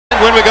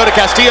when we go to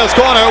Castillo's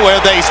corner where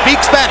they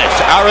speak Spanish.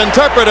 Our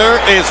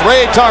interpreter is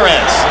Ray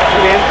Torres.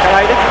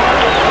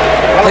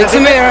 Take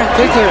some air.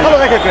 Take some air.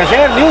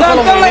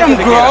 Don't let him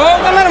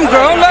grow. Don't let him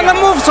grow. Let him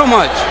move so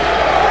much.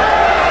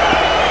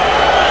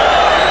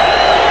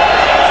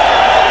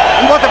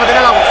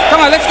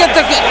 Come on, let's get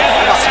the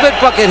split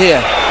bucket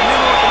here.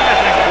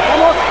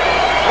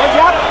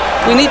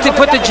 We need to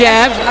put the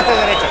jab,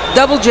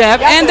 double jab,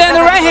 and then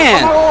the right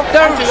hand.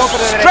 The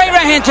straight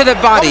right hand to the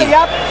body.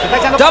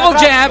 Double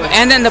jab,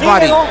 and then the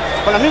body. Yeah,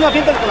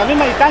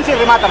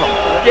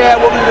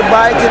 we'll do the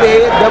body to the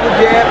head, double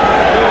jab,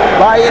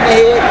 body in the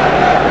head.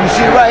 You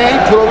see the right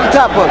hand, pull over the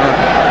top of it.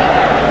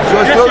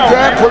 So slow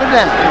jab, pull it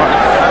down.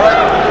 All right.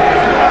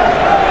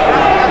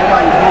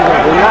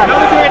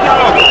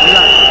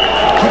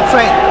 Keep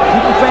faint.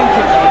 Keep the faint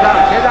kick.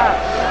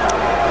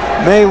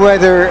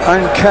 Mayweather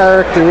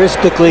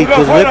uncharacteristically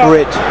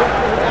deliberate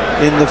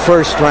in the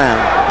first round.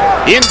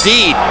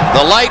 Indeed,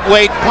 the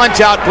lightweight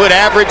punch output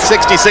averaged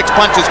 66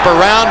 punches per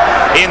round.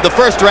 In the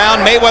first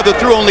round, Mayweather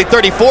threw only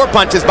 34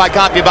 punches by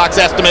CompuBox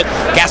estimate.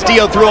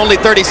 Castillo threw only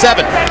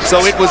 37.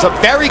 So it was a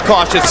very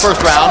cautious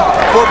first round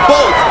for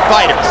both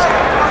fighters.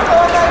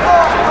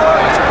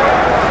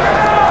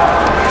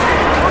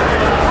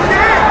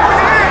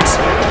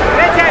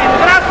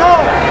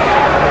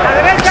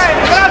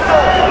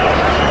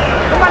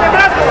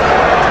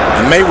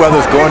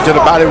 Mayweather's going to the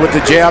body with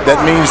the jab.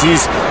 That means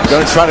he's going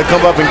to try to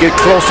come up and get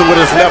closer with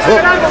his left hook.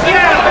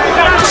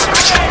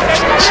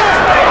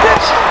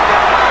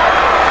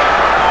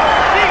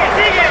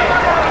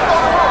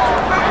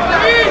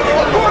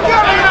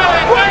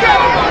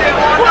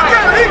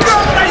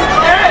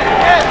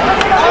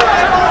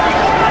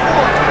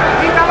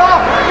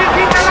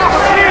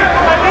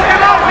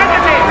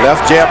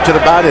 Left jab to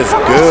the body is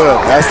good.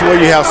 That's where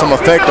you have some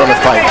effect on the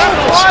fight.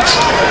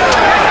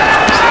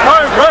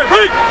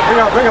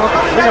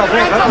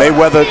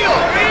 Mayweather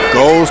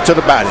goes to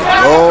the body,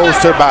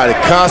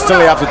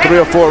 Constantly after 3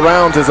 or 4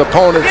 rounds, his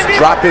opponents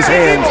drop his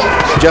hands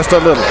just a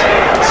little.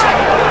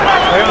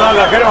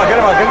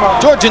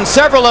 George, in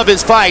several of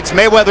his fights,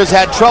 Mayweather's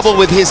had trouble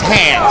with his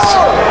hands.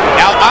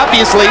 Now,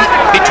 obviously,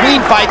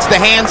 between fights, the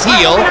hands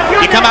heal.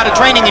 You come out of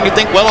training and you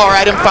think, well, all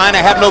right, I'm fine,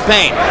 I have no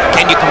pain.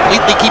 Can you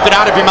completely keep it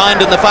out of your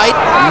mind in the fight?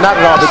 Not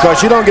at all,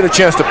 because you don't get a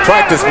chance to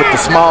practice with the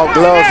small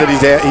gloves that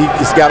he's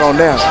got on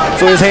now.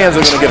 So his hands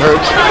are going to get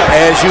hurt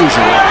as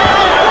usual.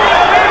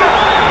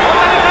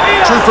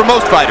 True for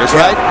most fighters,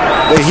 right?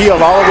 They heal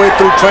all the way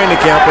through training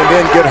camp and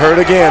then get hurt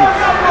again.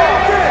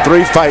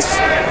 3 fights.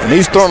 And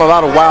he's throwing a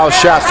lot of wild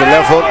shots, the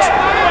left hooks,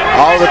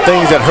 all the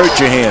things that hurt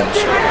your hands.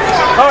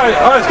 All right,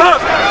 stop.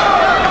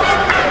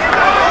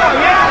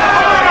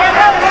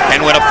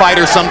 And when a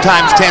fighter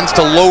sometimes tends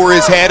to lower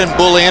his head and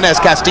bull in, as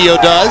Castillo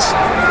does,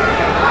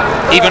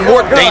 even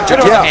more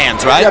danger to the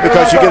hands, right? Yeah,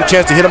 because you get a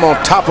chance to hit him on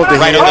top of the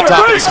head. Right on the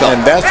top of the skull.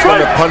 And that's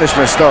when the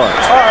punishment starts.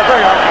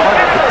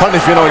 The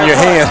punishment on your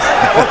hand.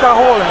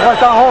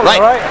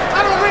 Right.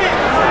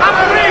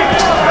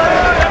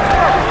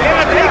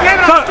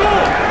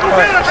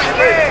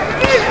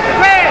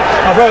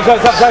 Well,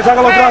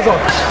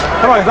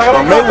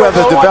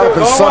 Mayweather's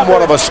developing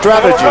somewhat of a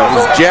strategy.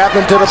 He's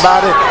jabbing to the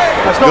body.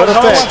 Good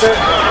effect.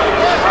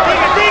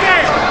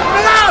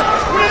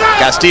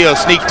 Castillo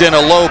sneaked in a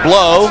low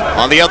blow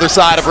on the other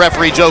side of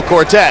referee Joe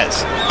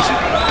Cortez.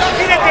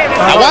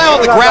 Now, why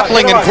all the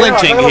grappling and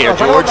clinching here,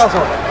 George?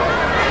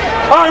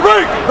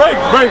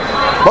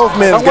 Both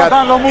men have got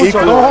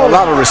a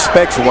lot of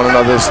respect for one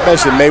another,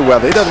 especially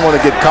Mayweather. He doesn't want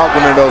to get caught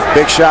with one of those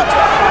big shots.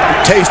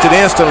 He tasted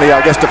instantly,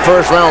 I guess, the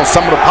first round,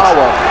 some of the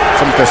power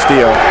from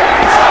Castillo.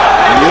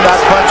 When you're not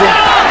punching,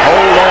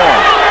 hold on.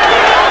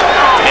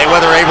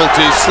 Mayweather able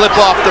to slip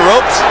off the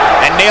ropes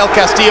and nail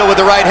Castillo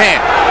with the right hand.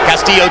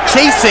 Castillo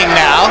chasing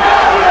now.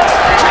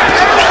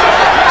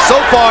 So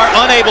far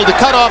unable to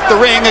cut off the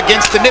ring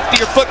against the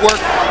niftier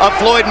footwork of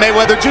Floyd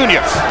Mayweather Jr.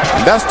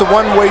 And that's the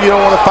one way you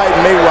don't want to fight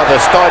Mayweather.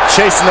 Start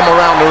chasing him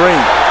around the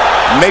ring.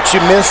 Makes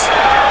you miss.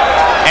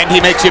 And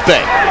he makes you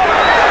pay.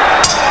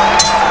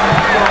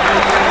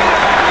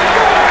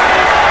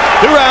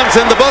 2 rounds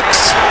in the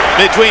books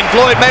between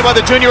Floyd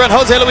Mayweather Jr. and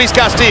Jose Luis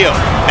Castillo.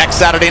 Next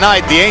Saturday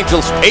night, the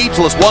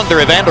ageless wonder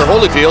Evander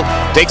Holyfield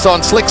takes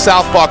on slick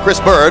southpaw Chris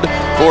Bird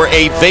for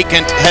a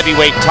vacant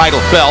heavyweight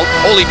title belt.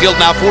 Holyfield,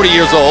 now 40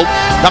 years old,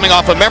 coming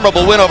off a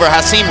memorable win over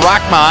Hasim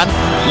Rahman,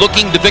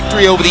 looking to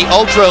victory over the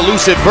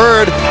ultra-elusive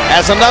Bird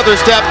as another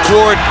step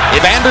toward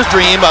Evander's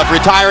dream of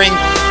retiring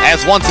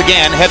as once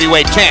again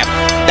heavyweight champ.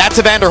 That's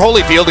Evander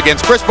Holyfield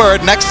against Chris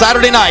Bird next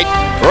Saturday night,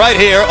 right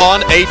here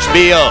on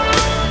HBO.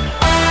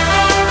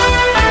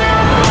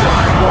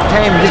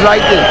 Time just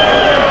like this.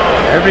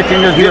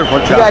 Everything is beautiful.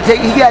 You gotta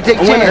take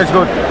chance. That's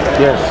good.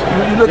 Yes.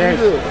 You looking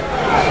good.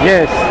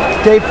 Yes.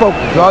 Stay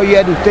focused. All you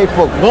gotta do is stay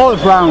focused.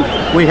 Both rounds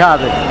we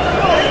have it.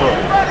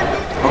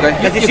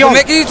 Okay. You can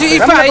make it easy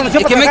fight.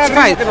 You can make the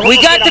fight. We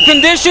got the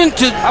condition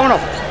to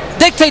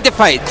dictate the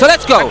fight. So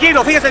let's go.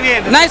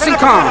 Nice and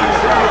calm.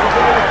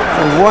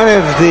 One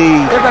of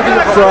the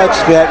thoughts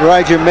that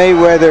Roger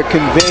Mayweather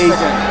conveyed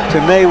to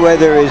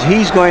Mayweather is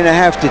he's going to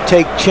have to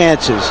take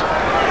chances.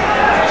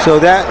 So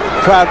that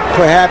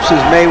perhaps is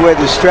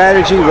Mayweather's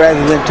strategy.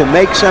 Rather than to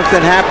make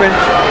something happen,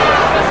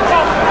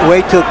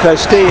 wait till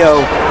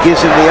Castillo gives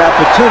him the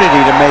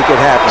opportunity to make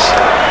it happen.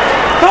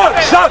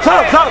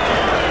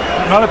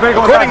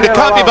 According to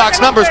CompuBox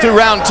numbers through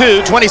round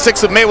 2,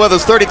 26 of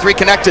Mayweather's 33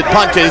 connected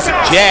punches,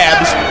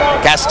 jabs,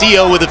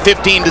 Castillo with a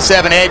 15-7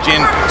 edge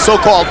in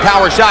so-called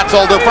power shots,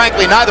 although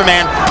frankly neither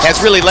man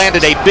has really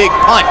landed a big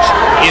punch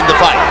in the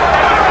fight.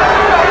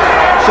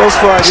 So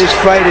far this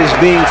fight is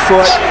being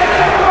fought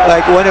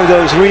like one of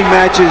those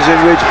rematches in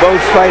which both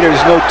fighters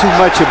know too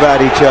much about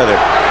each other.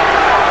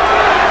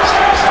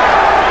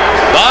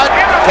 But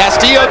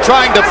Castillo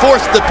trying to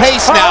force the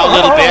pace now a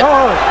little bit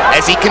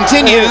as he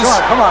continues,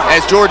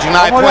 as George and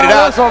I pointed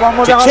out,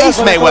 to chase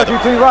Mayweather.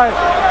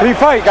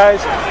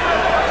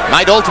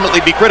 Might ultimately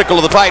be critical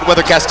of the fight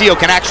whether Castillo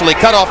can actually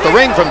cut off the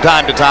ring from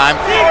time to time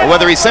or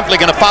whether he's simply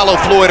going to follow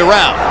Floyd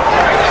around.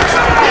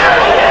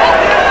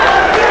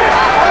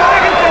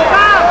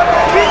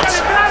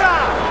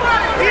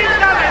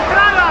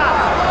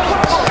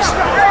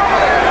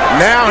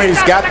 Now he's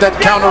got that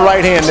counter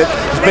right hand that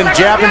has been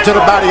jabbing to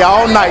the body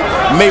all night.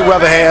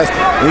 Mayweather has.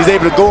 And he's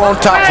able to go on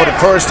top for the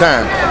first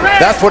time.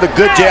 That's what a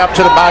good jab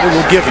to the body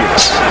will give you.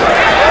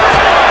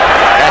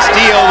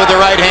 Castillo with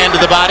the right hand to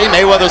the body.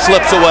 Mayweather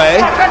slips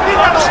away.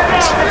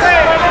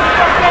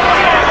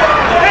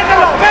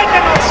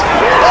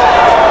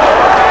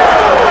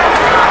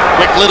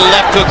 Quick little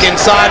left hook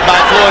inside by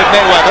Floyd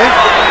Mayweather.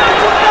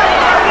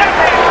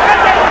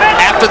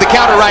 After the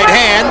counter right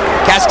hand,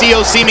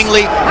 Castillo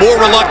seemingly more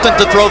reluctant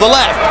to throw the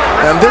left.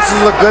 And this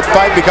is a good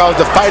fight because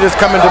the fight is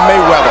coming to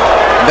Mayweather.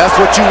 And that's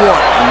what you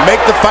want.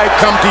 Make the fight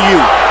come to you.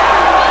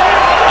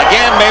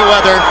 Again,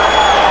 Mayweather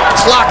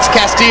clocks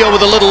Castillo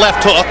with a little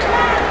left hook.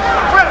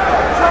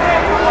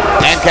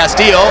 And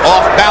Castillo,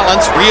 off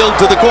balance, reeled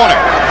to the corner.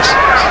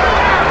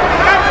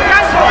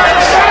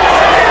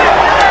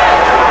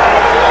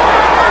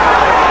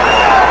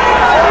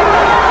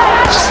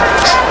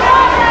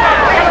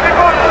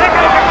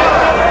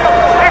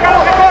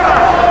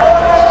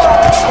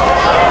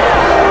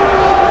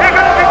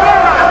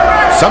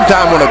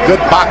 Sometimes when a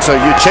good boxer,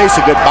 you chase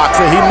a good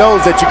boxer, he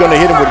knows that you're going to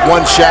hit him with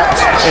one shot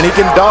and he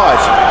can dodge.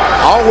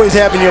 Always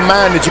have in your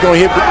mind that you're going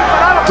to hit with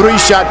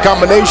 3-shot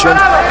combinations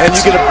and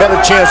you get a better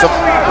chance of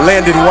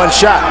landing one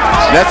shot.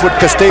 And that's what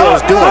Castillo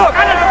is doing,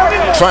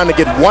 trying to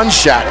get one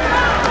shot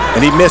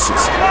and he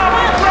misses.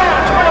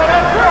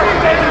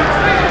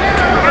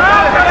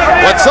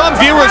 What some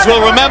viewers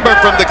will remember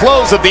from the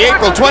close of the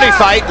April 20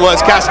 fight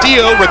was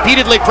Castillo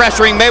repeatedly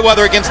pressuring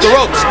Mayweather against the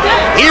ropes.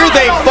 Here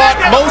they fought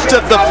most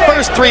of the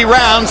first 3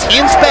 rounds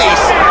in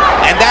space,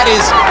 and that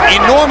is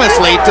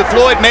enormously to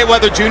Floyd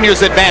Mayweather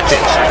Jr.'s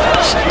advantage.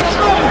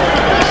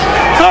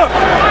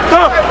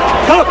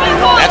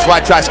 That's why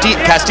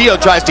Castillo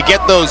tries to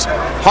get those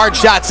hard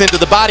shots into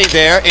the body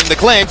there in the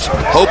clinch,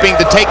 hoping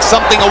to take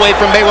something away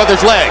from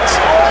Mayweather's legs.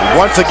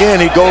 Once again,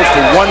 he goes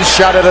for one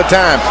shot at a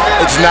time.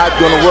 It's not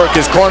going to work.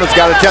 His corner's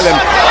got to tell him,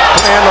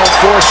 plan on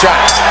 4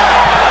 shots.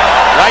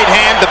 Right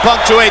hand to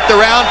punctuate the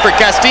round for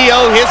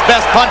Castillo, his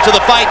best punch of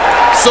the fight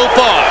so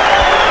far.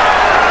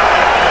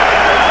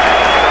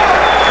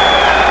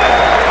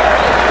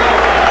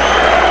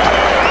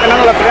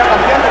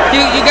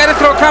 You got to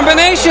throw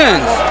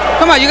combinations.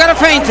 Come on, you got to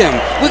feint him.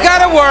 We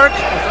got to work.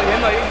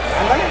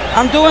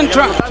 I'm doing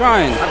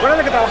trying.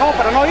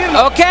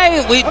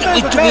 Okay, we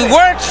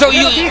work so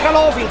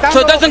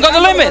it doesn't go the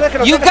limit.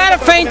 You gotta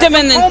feint him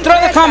and then throw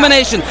the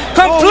combination,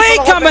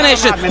 complete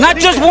combination, not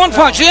just one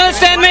punch. You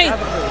understand me? Keep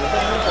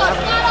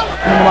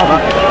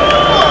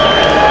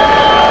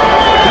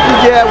the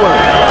jab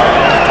working.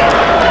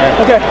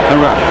 Okay.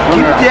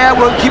 Keep the jab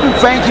working. Keep him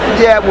feint. Keep the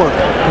jab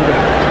working.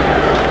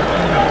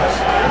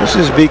 This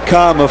has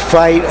become a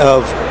fight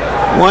of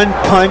one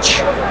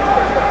punch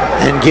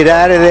and get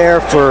out of there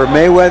for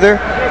Mayweather.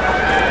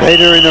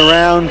 Later in the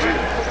round,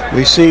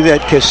 we see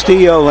that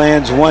Castillo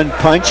lands one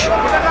punch,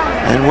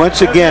 and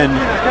once again,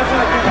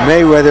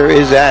 Mayweather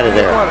is out of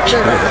there.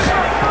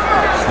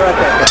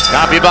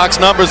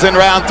 CompuBox numbers in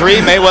round 3.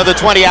 Mayweather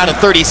 20 out of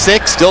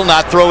 36, still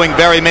not throwing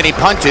very many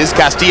punches.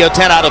 Castillo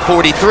 10 out of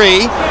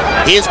 43.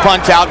 His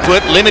punch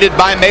output limited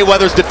by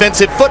Mayweather's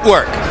defensive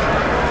footwork.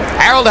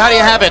 Harold, how do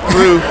you have it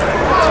through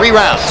 3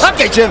 rounds?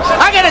 Okay, Jim,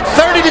 I got it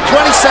 30-27,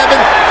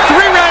 3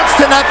 rounds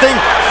to nothing,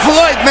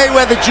 Floyd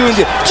Mayweather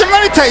Jr. Jim,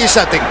 let me tell you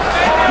something.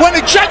 When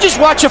the judges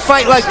watch a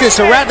fight like this,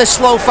 a rather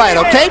slow fight,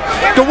 okay,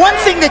 the one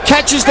thing that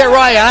catches their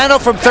eye, and I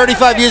know from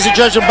 35 years of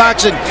judging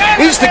boxing,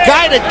 is the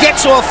guy that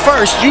gets off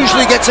first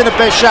usually gets in the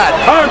best shot.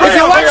 If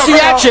you watch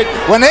the action,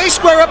 when they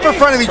square up in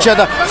front of each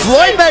other,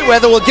 Floyd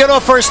Mayweather will get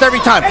off first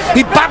every time.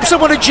 He bops him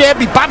with a jab,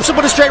 he bops him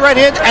with a straight right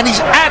hand, and he's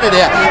out of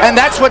there. And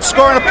that's what's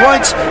scoring the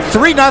points,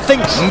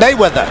 3-0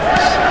 Mayweather.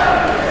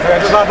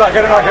 Get him out,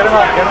 get him out, get him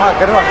out, get him out,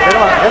 get him out, get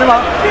him out, get him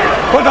out.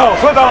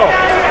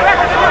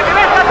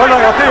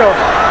 Castillo.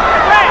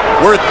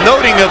 Worth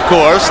noting, of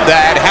course,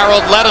 that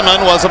Harold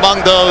Letterman was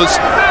among those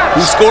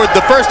who scored the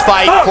first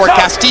fight for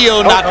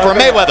Castillo, not for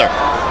Mayweather.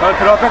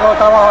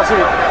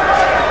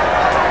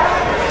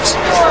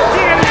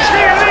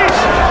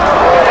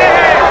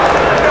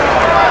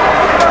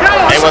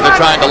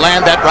 trying to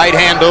land that right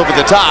hand over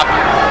the top.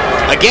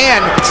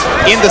 Again,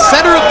 in the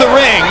center of the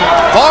ring,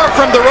 far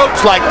from the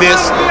ropes like this,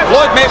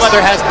 Floyd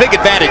Mayweather has big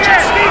advantages.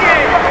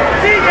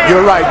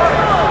 You're right.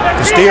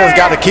 Castillo's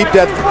got to keep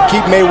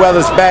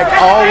Mayweather's back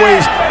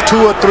always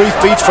 2 or 3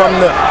 feet from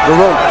the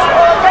ropes.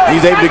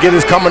 He's able to get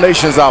his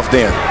combinations off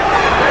then.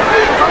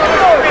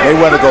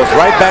 Mayweather goes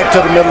right back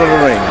to the middle of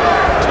the ring.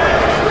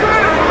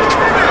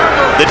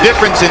 The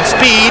difference in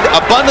speed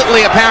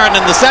abundantly apparent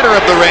in the center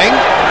of the ring.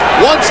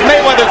 Once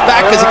Mayweather's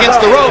back is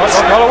against the ropes,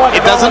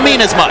 it doesn't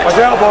mean as much.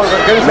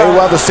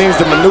 Mayweather seems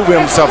to maneuver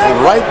himself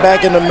right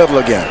back in the middle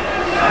again.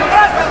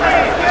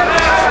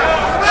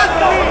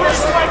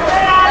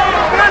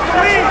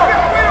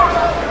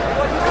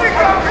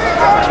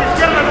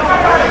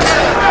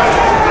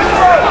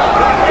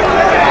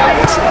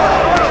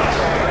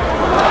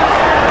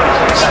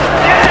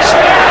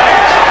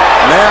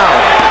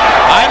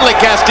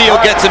 Castillo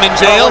gets him in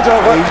jail.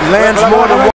 He lands more than one.